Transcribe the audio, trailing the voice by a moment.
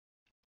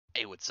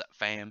Hey, what's up,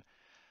 fam?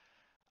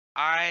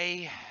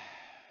 I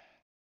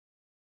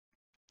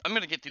I'm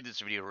gonna get through this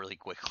video really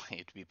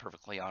quickly, to be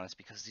perfectly honest,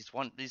 because these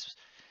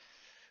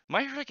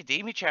My Hero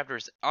Academia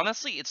chapters,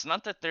 honestly, it's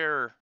not that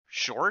they're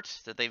short,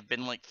 that they've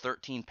been like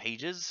 13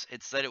 pages.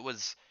 It's that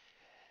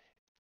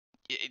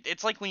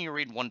it's like when you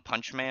read One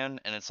Punch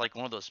Man, and it's like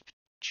one of those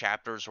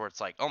chapters where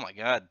it's like, oh my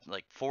god,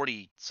 like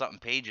 40 something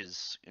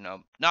pages.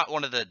 Not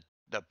one of the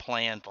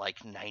planned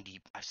like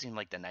 90. I've seen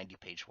like the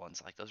 90-page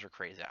ones. Like those are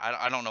crazy.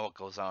 I don't know what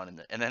goes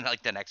on, and then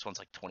like the next one's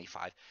like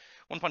 25.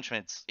 One Punch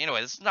Man's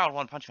anyway. This is not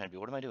One Punch Man.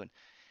 What am I doing?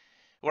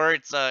 Where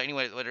it's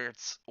anyway, whether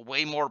it's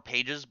way more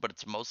pages, but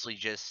it's mostly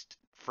just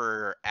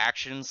for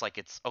actions. Like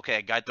it's okay,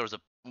 a guy throws a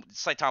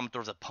Saitama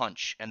throws a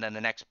punch, and then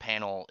the next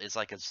panel is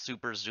like a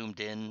super zoomed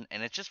in,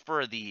 and it's just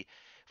for the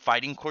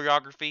fighting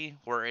choreography,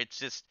 where it's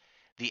just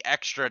the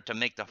extra to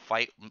make the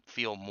fight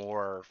feel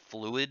more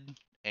fluid,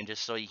 and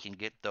just so you can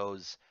get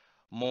those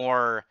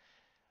more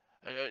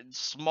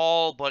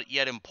small but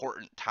yet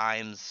important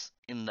times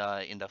in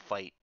the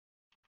fight,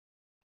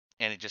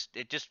 and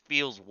it just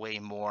feels way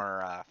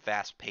more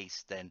fast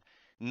paced than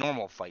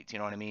normal fights. You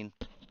know what I mean?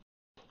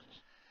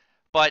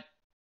 But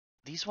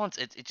these ones,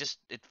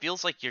 it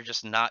feels like you're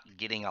just not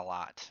getting a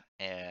lot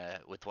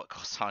with what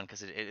goes on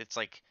because it's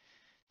like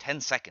 10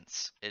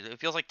 seconds.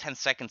 It feels like 10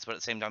 seconds, but at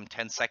the same time,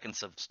 10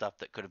 seconds of stuff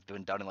that could have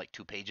been done in like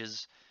 2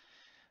 pages.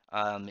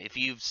 If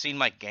you've seen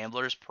my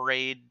Gamblers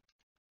Parade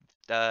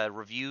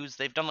reviews,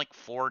 they've done like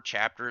 4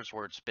 chapters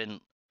where it's been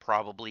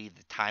probably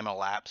the time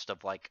elapsed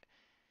of like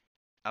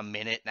a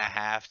minute and a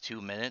half,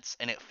 2 minutes,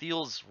 and it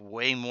feels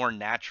way more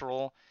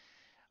natural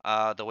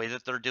the way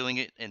that they're doing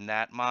it in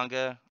that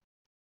manga.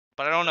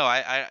 But I don't know.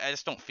 I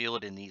just don't feel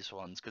it in these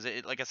ones because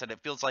like I said,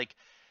 it feels like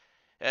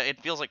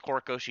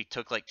Horikoshi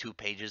took like 2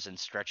 pages and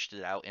stretched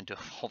it out into a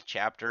full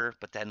chapter.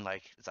 But then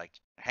like it's like,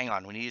 hang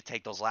on, we need to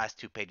take those last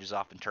 2 pages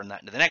off and turn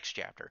that into the next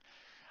chapter.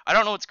 I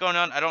don't know what's going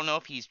on. I don't know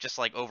if he's just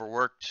like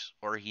overworked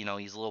or he's a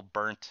little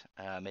burnt.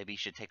 Maybe he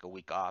should take a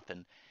week off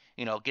and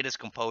get his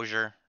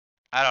composure.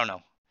 I don't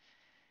know.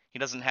 He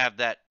doesn't have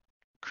that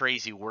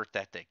crazy work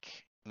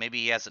ethic. Maybe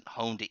he hasn't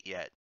honed it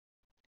yet.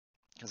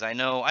 Because I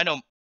know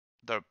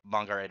the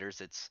manga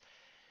writers. It's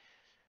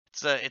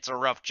a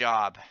rough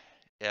job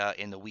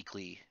in the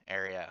weekly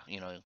area. You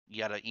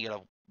gotta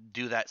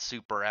do that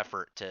super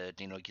effort to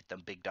get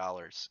them big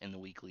dollars in the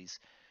weeklies.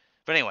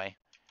 But anyway,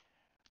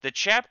 the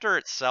chapter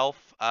itself,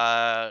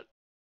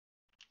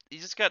 you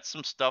just got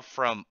some stuff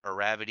from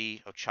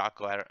Uravity,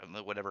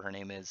 Ochako, whatever her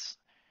name is.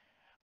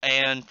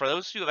 And for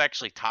those who have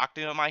actually talked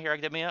to My Hero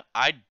Academia,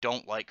 I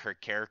don't like her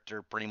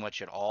character pretty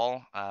much at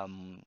all.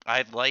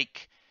 I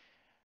like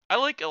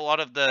a lot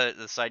of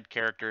the side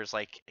characters,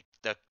 like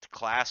the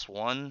class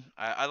one.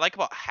 I like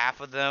about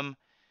half of them,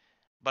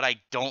 but I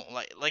don't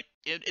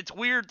it's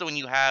weird when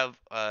you have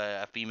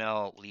a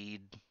female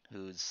lead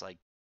who's like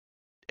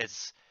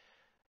is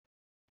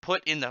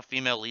put in the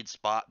female lead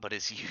spot, but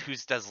is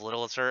used as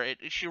little as her.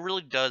 She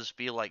really does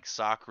feel like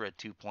Sakura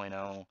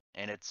 2.0,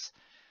 and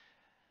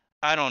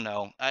I don't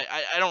know.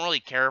 I don't really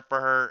care for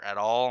her at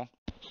all.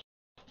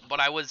 But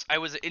I was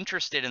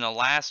interested in the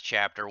last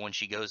chapter when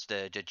she goes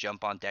to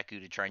jump on Deku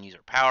to try and use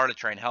her power to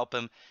try and help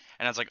him,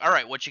 and I was like, all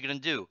right, what's she gonna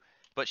do?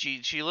 But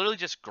she literally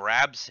just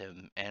grabs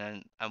him,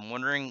 and I'm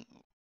wondering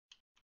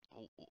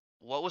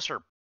what was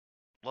her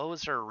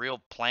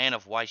real plan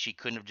of why she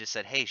couldn't have just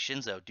said, hey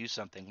Shinzo, do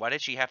something. Why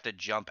did she have to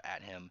jump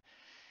at him?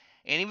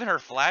 And even her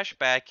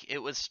flashback,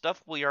 it was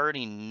stuff we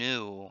already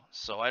knew,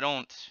 so I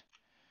don't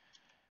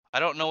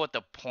know what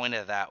the point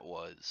of that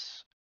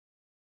was.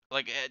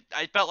 Like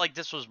I felt like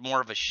this was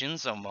more of a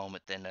Shinzo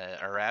moment than a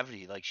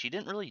Uravity. Like she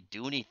didn't really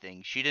do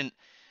anything. She didn't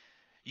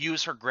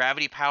use her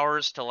gravity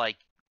powers to like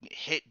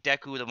hit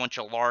Deku with a bunch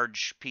of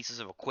large pieces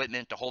of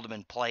equipment to hold him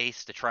in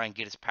place to try and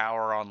get his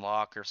power on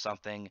lock or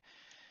something.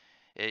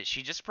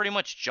 She just pretty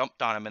much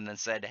jumped on him and then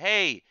said,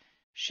 "Hey,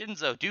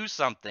 Shinzo, do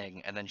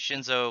something." And then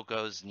Shinzo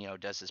goes,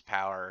 does his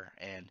power,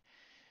 and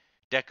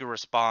Deku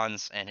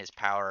responds, and his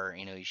power,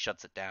 he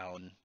shuts it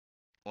down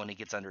when he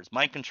gets under his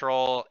mind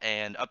control.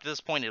 And up to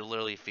this point, it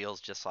literally feels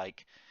just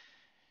like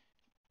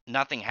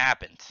nothing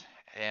happened.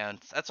 And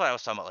that's what I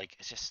was talking about. Like,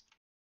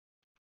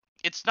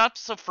 it's not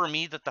so for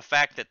me that the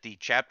fact that the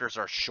chapters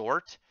are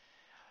short,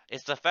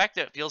 it's the fact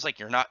that it feels like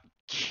you're not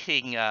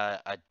getting a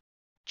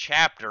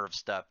chapter of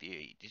stuff.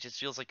 It just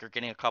feels like you're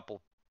getting a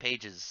couple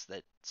pages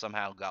that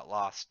somehow got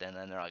lost, and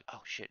then they're like,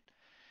 oh shit,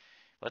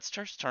 let's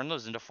just turn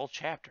those into full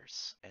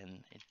chapters.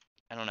 And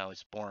I don't know,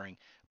 it's boring.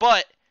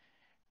 But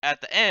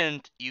at the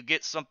end, you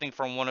get something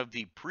from one of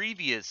the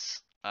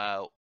previous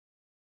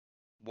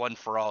one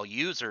for all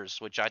users,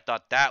 which I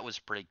thought that was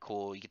pretty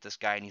cool. You get this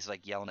guy and he's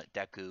like yelling at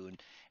Deku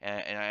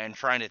and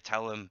trying to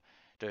tell him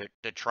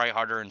to try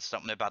harder and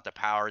something about the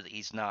power that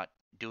he's not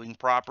doing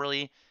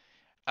properly.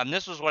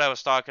 This was what I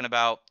was talking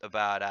about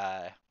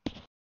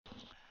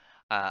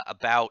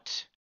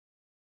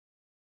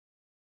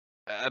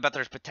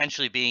there's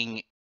potentially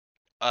being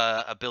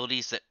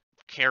abilities that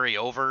carry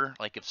over.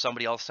 Like if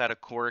somebody else had a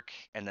quirk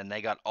and then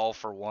they got all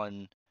for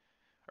one,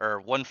 or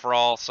one for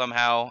all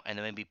somehow, and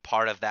then maybe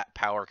part of that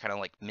power kind of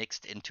like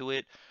mixed into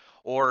it,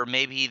 or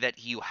maybe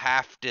that you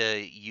have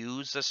to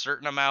use a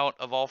certain amount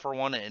of all for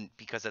one, and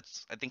because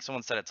it's, I think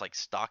someone said it's like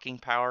stocking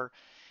power,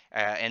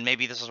 and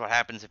maybe this is what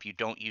happens if you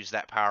don't use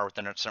that power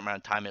within a certain amount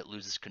of time, it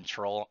loses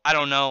control. I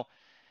don't know,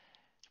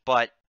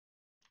 but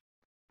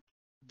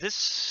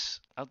this,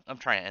 I'm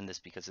trying to end this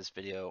because this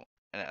video,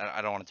 and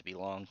I don't want it to be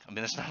long. I mean,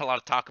 there's not a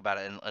lot to talk about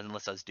it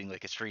unless I was doing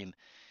like a stream,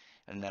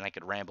 and then I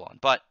could ramble on.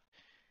 But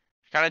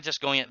kind of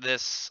just going at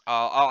this,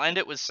 I'll end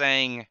it with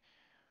saying,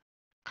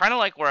 kind of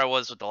like where I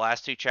was with the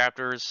last two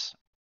chapters,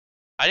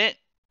 I didn't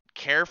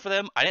care for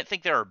them. I didn't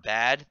think they were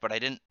bad, but I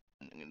didn't.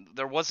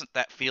 There wasn't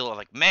that feel of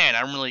like, man,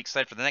 I'm really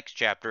excited for the next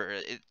chapter.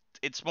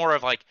 It's more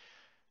of like,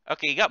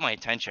 okay, you got my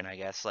attention, I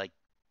guess. Like,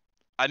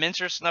 I'm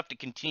interested enough to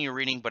continue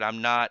reading, but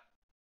I'm not.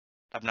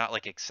 I'm not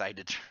like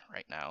excited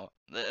right now.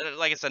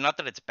 Like I said, not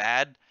that it's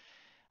bad.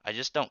 I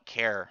just don't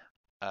care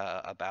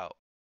about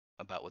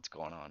what's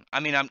going on.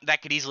 I mean,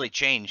 that could easily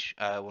change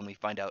when we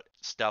find out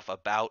stuff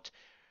about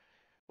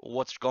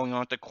what's going on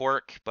with the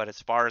quirk. But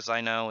as far as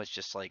I know, it's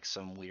just like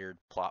some weird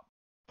plot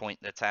point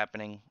that's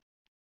happening.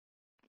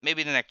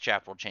 Maybe the next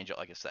chapter will change it,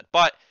 like I said.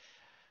 But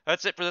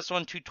that's it for this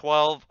one,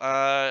 212.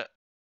 I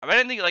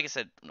didn't think, like I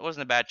said, it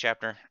wasn't a bad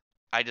chapter.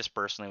 I just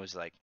personally was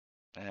like,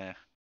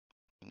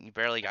 you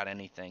barely got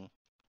anything.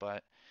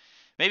 But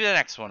maybe the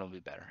next one will be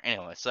better.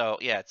 Anyway, so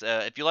yeah, it's,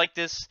 if you like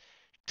this,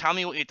 tell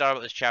me what you thought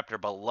about this chapter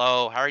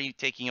below. How are you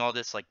taking all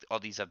this, like all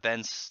these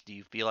events? Do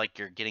you feel like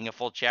you're getting a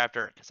full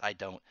chapter? Because I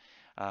don't.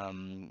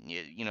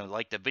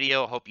 Like the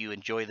video. Hope you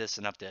enjoy this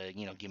enough to,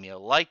 give me a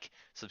like,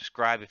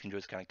 subscribe if you enjoy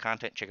this kind of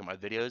content, check out my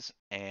videos,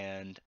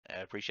 and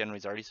I appreciate anyone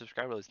who's already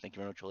subscribed. Thank you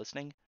very much for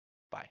listening.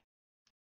 Bye.